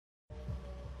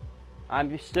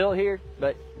I'm still here,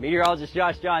 but meteorologist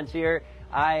Josh Johns here.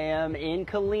 I am in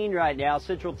Killeen right now,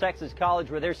 Central Texas College,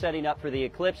 where they're setting up for the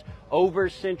eclipse over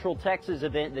Central Texas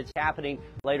event that's happening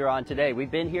later on today.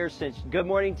 We've been here since Good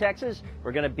Morning Texas.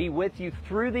 We're going to be with you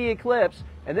through the eclipse,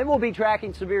 and then we'll be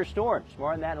tracking severe storms.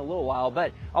 More on that in a little while,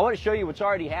 but I want to show you what's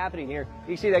already happening here.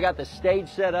 You see they got the stage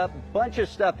set up, a bunch of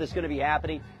stuff that's going to be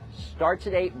happening. Starts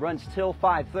at 8, runs till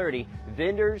 5:30.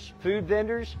 Vendors, food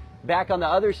vendors. Back on the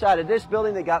other side of this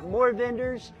building, they got more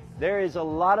vendors. There is a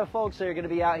lot of folks that are going to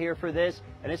be out here for this,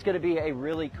 and it's going to be a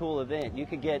really cool event. You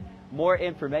can get more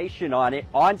information on it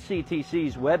on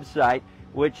CTC's website,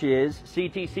 which is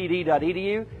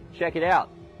ctcd.edu. Check it out.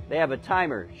 They have a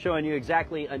timer showing you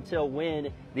exactly until when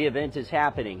the event is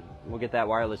happening. We'll get that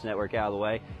wireless network out of the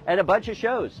way. And a bunch of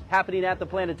shows happening at the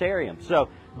planetarium. So,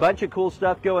 a bunch of cool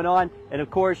stuff going on. And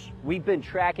of course, we've been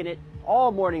tracking it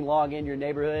all morning long in your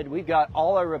neighborhood. We've got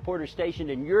all our reporters stationed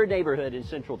in your neighborhood in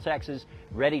Central Texas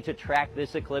ready to track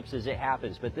this eclipse as it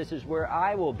happens. But this is where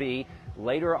I will be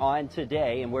later on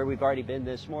today and where we've already been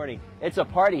this morning. It's a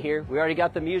party here. We already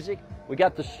got the music. We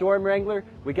got the storm wrangler.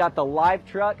 We got the live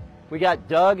truck. We got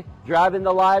Doug driving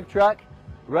the live truck,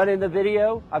 running the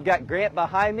video. I've got Grant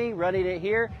behind me running it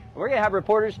here. We're going to have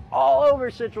reporters all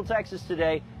over Central Texas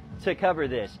today to cover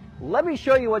this. Let me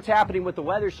show you what's happening with the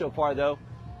weather so far, though.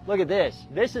 Look at this.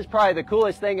 This is probably the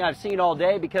coolest thing I've seen all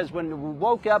day, because when we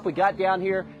woke up, we got down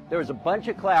here, there was a bunch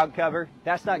of cloud cover.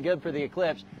 That's not good for the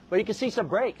eclipse, but you can see some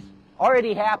breaks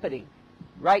already happening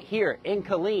right here in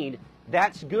Killeen.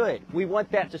 That's good. We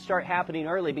want that to start happening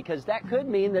early, because that could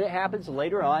mean that it happens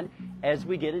later on as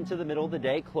we get into the middle of the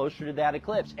day, closer to that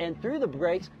eclipse. And through the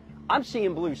breaks, I'm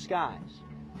seeing blue skies.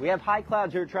 We have high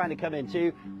clouds here trying to come in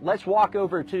too. Let's walk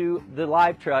over to the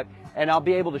live truck, and I'll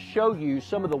be able to show you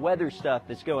some of the weather stuff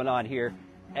that's going on here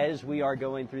as we are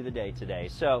going through the day today.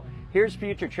 So here's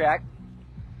future track,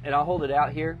 and I'll hold it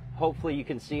out here. Hopefully you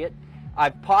can see it.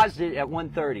 I've paused it at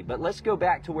 1:30, but let's go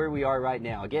back to where we are right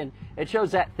now. Again, it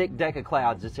shows that thick deck of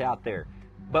clouds that's out there.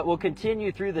 But we'll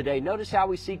continue through the day. Notice how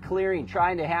we see clearing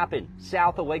trying to happen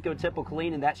south of Waco, Temple,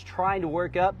 Killeen, and that's trying to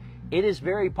work up. It is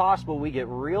very possible we get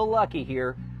real lucky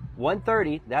here.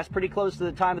 1:30, that's pretty close to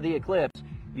the time of the eclipse.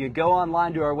 You go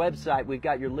online to our website. We've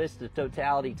got your list of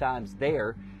totality times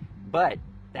there. But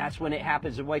that's when it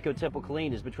happens in Waco, Temple,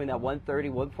 Killeen, is between that 1:30,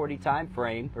 1:40 time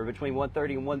frame, or between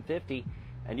 1:30 and 1:50.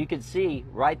 And you can see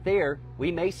right there,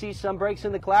 we may see some breaks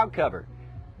in the cloud cover.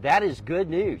 That is good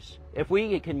news. If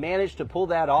we can manage to pull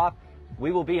that off,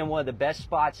 we will be in one of the best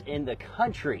spots in the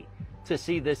country to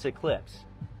see this eclipse.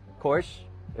 Of course,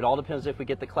 it all depends if we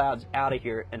get the clouds out of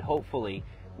here, and hopefully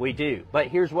we do. But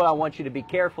here's what I want you to be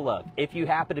careful of. If you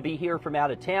happen to be here from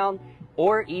out of town,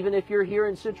 or even if you're here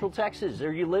in Central Texas,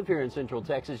 or you live here in Central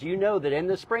Texas, you know that in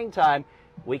the springtime,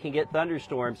 we can get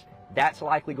thunderstorms. That's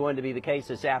likely going to be the case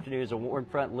this afternoon as a warm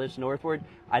front lifts northward.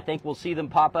 I think we'll see them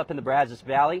pop up in the Brazos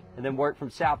Valley and then work from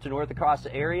south to north across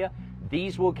the area.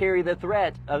 These will carry the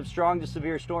threat of strong to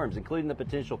severe storms, including the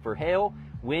potential for hail,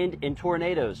 wind, and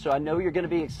tornadoes. So I know you're going to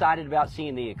be excited about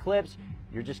seeing the eclipse.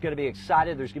 You're just going to be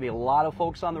excited. There's going to be a lot of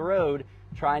folks on the road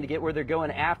trying to get where they're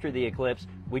going after the eclipse.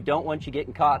 We don't want you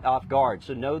getting caught off guard.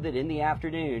 So know that in the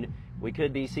afternoon, we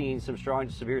could be seeing some strong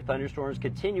to severe thunderstorms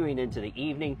continuing into the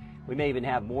evening. We may even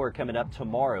have more coming up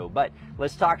tomorrow. But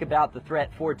let's talk about the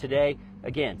threat for today.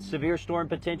 Again, severe storm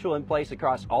potential in place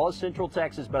across all of Central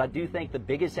Texas, but I do think the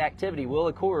biggest activity will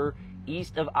occur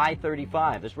east of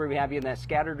I-35. That's where we have you in that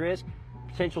scattered risk.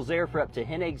 Potential's there for up to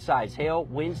hen egg size hail,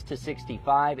 winds to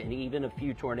 65, and even a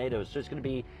few tornadoes. So it's going to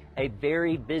be a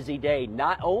very busy day,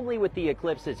 not only with the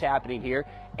eclipse that's happening here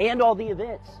and all the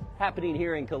events happening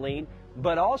here in Killeen,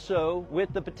 but also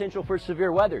with the potential for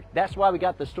severe weather. That's why we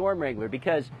got the storm wrangler,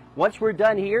 because once we're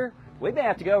done here, we may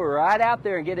have to go right out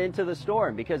there and get into the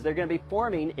storm, because they're going to be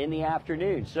forming in the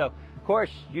afternoon. So, of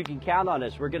course, you can count on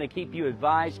us. We're going to keep you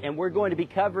advised, and we're going to be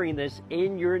covering this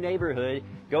in your neighborhood,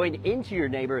 going into your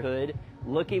neighborhood,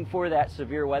 looking for that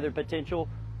severe weather potential.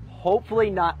 Hopefully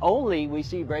not only we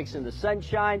see breaks in the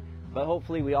sunshine, but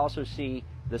hopefully we also see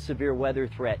the severe weather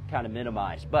threat kind of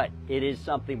minimized. But it is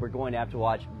something we're going to have to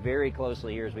watch very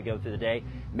closely here as we go through the day.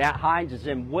 Matt Hines is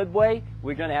in Woodway.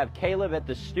 We're going to have Caleb at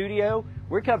the studio.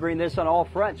 We're covering this on all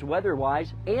fronts,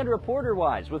 weather-wise and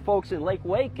reporter-wise, with folks in Lake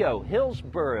Waco,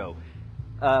 Hillsboro,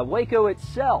 Waco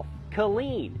itself,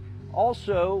 Killeen.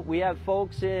 Also, we have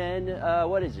folks in,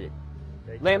 what is it?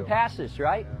 Lampasas,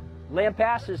 right? Yeah.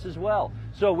 Lampasas as well.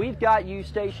 So we've got you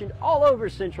stationed all over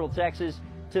Central Texas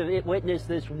to witness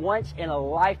this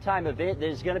once-in-a-lifetime event that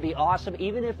is going to be awesome.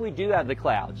 Even if we do have the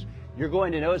clouds, you're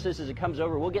going to notice this as it comes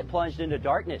over. We'll get plunged into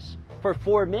darkness for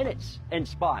 4 minutes in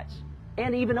spots,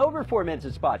 and even over 4 minutes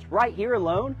in spots. Right here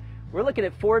alone, We're looking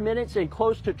at 4 minutes and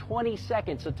close to 20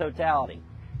 seconds of totality.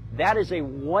 That is a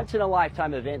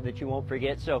once-in-a-lifetime event that you won't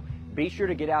forget. So be sure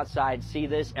to get outside, see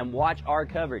this, and watch our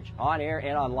coverage on air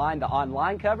and online. The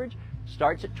online coverage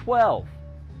starts at 12,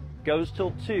 goes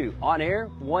till 2. On air,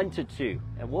 1 to 2.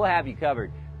 And we'll have you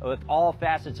covered with all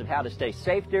facets of how to stay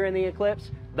safe during the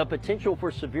eclipse, the potential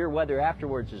for severe weather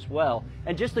afterwards as well,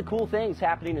 and just the cool things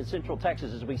happening in Central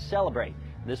Texas as we celebrate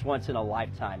this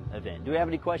once-in-a-lifetime event. Do we have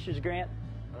any questions, Grant?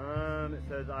 It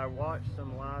says, I watched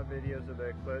some live videos of the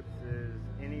eclipse. Is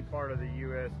any part of the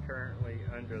U.S. currently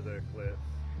under the eclipse?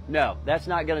 No, that's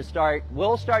not going to start.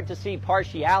 We'll start to see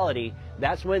partiality.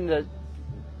 That's when the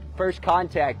first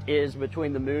contact is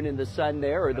between the moon and the sun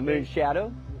there, or the moon's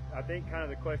shadow. I think kind of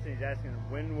the question he's asking,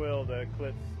 when will the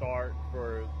eclipse start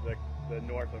for the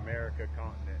North America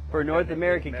continent? For North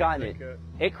America continent,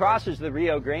 it crosses the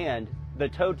Rio Grande. The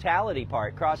totality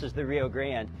part crosses the Rio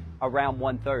Grande around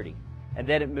 1:30, and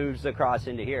then it moves across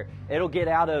into here. It'll get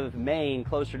out of Maine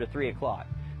closer to 3 o'clock.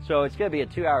 So it's going to be a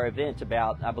 2-hour event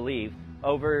about, I believe,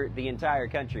 over the entire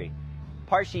country.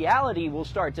 Partiality will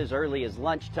start as early as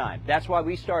lunchtime. That's why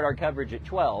we start our coverage at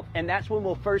 12, and that's when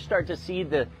we'll first start to see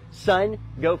the sun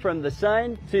go from the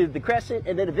sun to the crescent,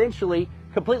 and then eventually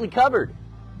completely covered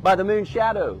by the moon's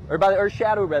shadow, or by the Earth's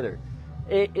shadow rather.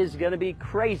 It is going to be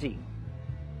crazy.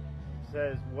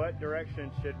 Says, what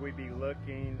direction should we be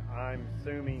looking? I'm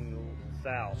assuming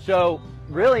south. So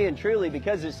really and truly,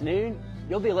 because it's noon,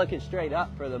 you'll be looking straight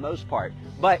up for the most part,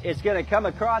 but it's going to come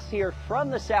across here from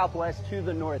the southwest to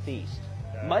the northeast,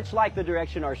 much like the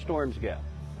direction our storms go.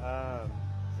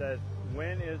 Says,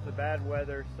 when is the bad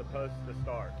weather supposed to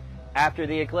start? After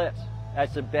the eclipse.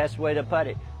 That's the best way to put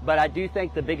it. But I do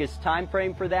think the biggest time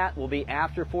frame for that will be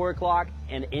after 4 o'clock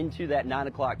and into that 9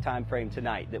 o'clock time frame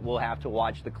tonight that we'll have to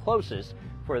watch the closest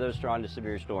for those strong to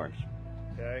severe storms.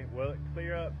 Okay, will it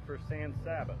clear up for San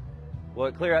Saba? Will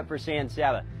it clear up for San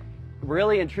Saba?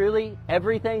 Really and truly,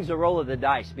 everything's a roll of the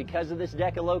dice because of this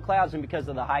deck of low clouds and because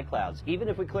of the high clouds. Even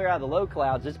if we clear out the low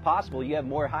clouds, it's possible you have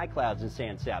more high clouds in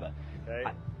San Saba. Okay,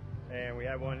 and we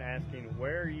have one asking,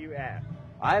 where are you at?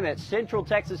 I'm at Central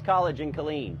Texas College in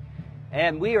Killeen,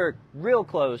 and we are real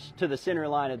close to the center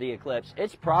line of the eclipse.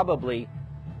 It's probably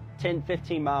 10,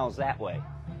 15 miles that way,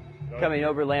 so coming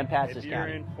over Lampasas County. If you're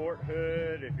in Fort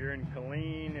Hood, if you're in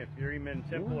Killeen, if you're even in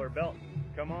Temple or Belton,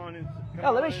 come on and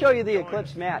let me show you the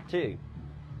eclipse map too.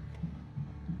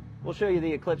 We'll show you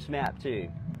the eclipse map too.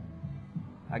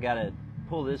 I gotta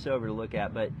pull this over to look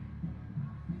at, but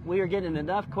we are getting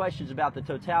enough questions about the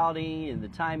totality and the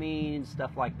timing and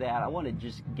stuff like that. I want to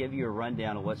just give you a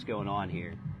rundown of what's going on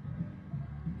here.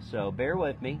 So bear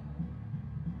with me.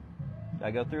 Did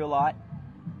I go through a lot?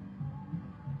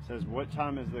 It says, what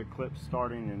time is the eclipse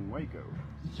starting in Waco?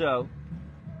 So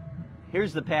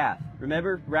here's the path.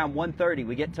 Remember, around 1:30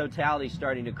 we get totality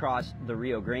starting to cross the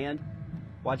Rio Grande.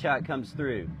 Watch how it comes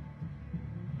through.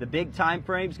 The big time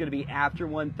frame is going to be after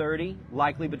 1:30,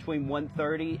 likely between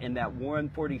 1:30 and that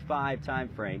 1:45 time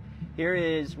frame. Here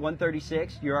is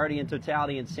 1:36. You're already in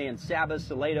totality in San Saba,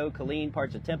 Salado, Killeen,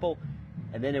 parts of Temple.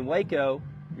 And then in Waco,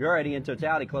 you're already in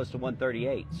totality close to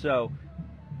 1:38. So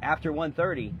after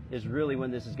 1:30 is really when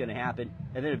this is going to happen.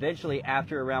 And then eventually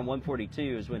after around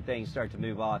 1:42 is when things start to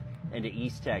move off into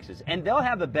East Texas. And they'll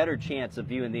have a better chance of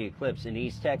viewing the eclipse in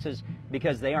East Texas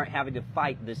because they aren't having to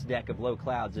fight this deck of low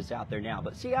clouds that's out there now.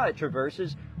 But see how it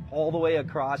traverses all the way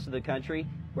across the country?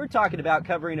 We're talking about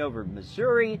covering over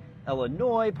Missouri,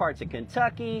 Illinois, parts of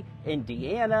Kentucky,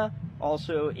 Indiana,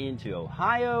 also into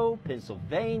Ohio,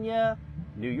 Pennsylvania,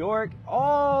 New York,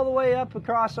 all the way up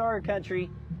across our country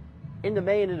into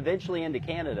Maine and eventually into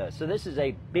Canada. So this is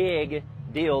a big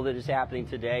deal that is happening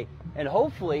today. And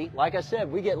hopefully, like I said,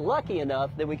 we get lucky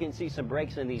enough that we can see some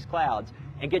breaks in these clouds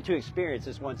and get to experience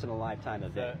this once-in-a-lifetime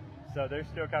event. So they're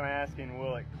still kind of asking,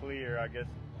 will it clear, I guess.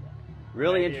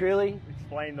 Really and truly?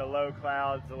 Explain the low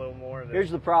clouds a little more.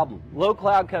 Here's the problem. Low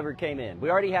cloud cover came in. We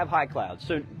already have high clouds.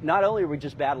 So not only are we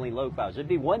just battling low clouds, it'd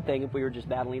be one thing if we were just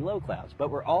battling low clouds, but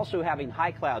we're also having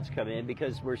high clouds come in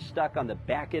because we're stuck on the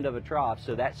back end of a trough.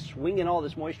 So that's swinging all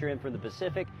this moisture in from the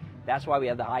Pacific. That's why we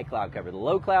have the high cloud cover. The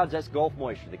low clouds, that's Gulf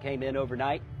moisture that came in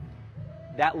overnight.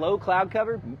 That low cloud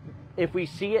cover, if we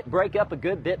see it break up a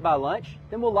good bit by lunch,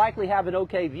 then we'll likely have an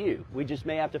okay view. We just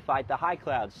may have to fight the high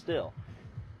clouds still.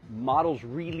 Models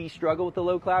really struggle with the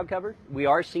low cloud cover. We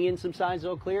are seeing some signs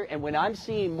it'll clear, and when I'm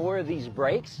seeing more of these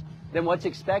breaks than what's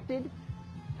expected,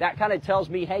 that kind of tells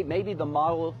me, hey, maybe the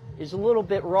model is a little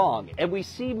bit wrong, and we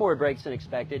see more breaks than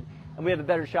expected, and we have a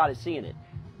better shot at seeing it.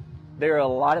 There are a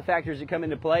lot of factors that come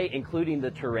into play, including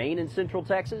the terrain in Central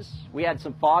Texas. We had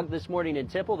some fog this morning in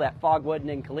Temple. That fog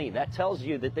wasn't in Killeen. That tells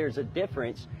you that there's a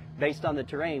difference based on the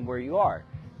terrain where you are.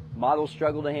 Models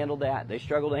struggle to handle that. They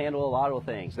struggle to handle a lot of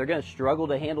things. They're going to struggle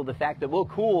to handle the fact that we'll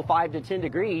cool 5 to 10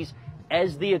 degrees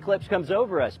as the eclipse comes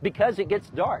over us because it gets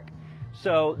dark.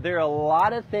 So there are a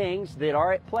lot of things that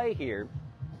are at play here,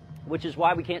 which is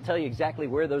why we can't tell you exactly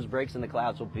where those breaks in the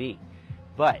clouds will be.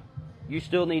 But you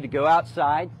still need to go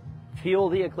outside, feel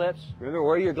the eclipse. Remember,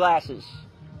 wear your glasses.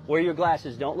 Wear your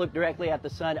glasses. Don't look directly at the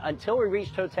sun until we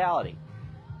reach totality.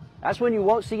 That's when you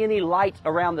won't see any light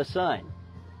around the sun.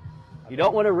 You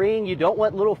don't want a ring. You don't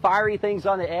want little fiery things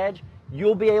on the edge.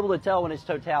 You'll be able to tell when it's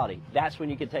totality. That's when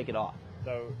you can take it off.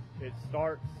 So it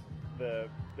starts, the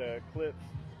eclipse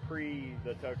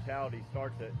the totality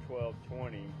starts at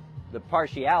 12:20. The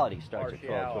partiality starts at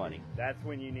 12:20. That's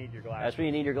when you need your glasses. That's when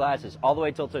you need your glasses, all the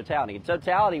way till totality. And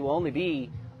totality will only be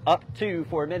up to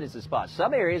 4 minutes of spots.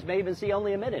 Some areas may even see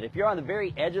only a minute. If you're on the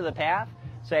very edge of the path,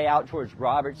 say out towards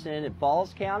Robertson and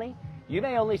Falls County, you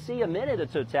may only see a minute of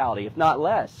totality, if not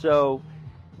less. So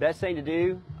best thing to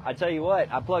do, I tell you what,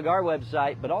 I plug our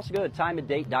website, but also go to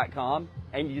timeanddate.com,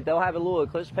 and they'll have a little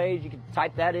eclipse page. You can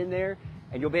type that in there,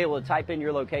 and you'll be able to type in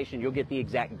your location. You'll get the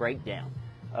exact breakdown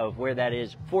of where that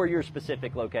is for your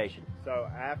specific location. So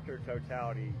after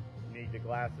totality, you need the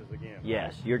glasses again.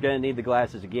 Yes, you're going to need the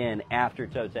glasses again after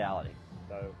totality.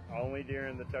 So only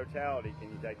during the totality can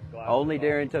you take the glasses Only off.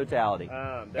 during totality.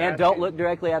 And don't look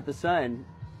directly at the sun,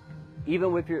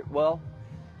 even with your,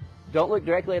 don't look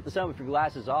directly at the sun with your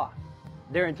glasses off.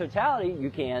 During totality, you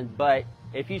can, but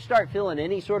if you start feeling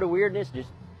any sort of weirdness, just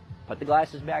put the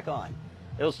glasses back on.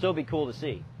 It'll still be cool to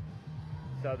see.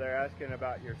 So they're asking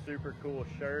about your super cool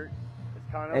shirt.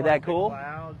 It's kind of Ain't like that cool? the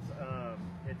clouds.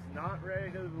 It's not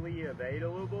readily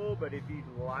available, but if you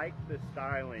like the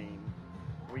styling,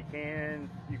 you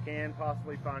can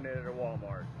possibly find it at a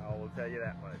Walmart. I will tell you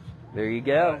that much. There you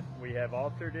go. But we have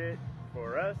altered it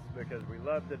for us because we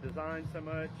love the design so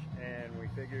much, and we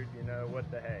figured, what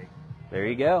the heck. There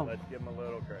you go. Let's give them a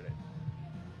little credit.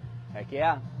 Heck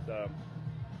yeah. So,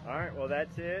 all right, well,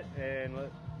 that's it. And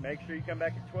make sure you come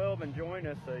back at 12 and join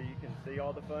us so you can see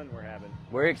all the fun we're having.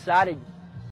 We're excited.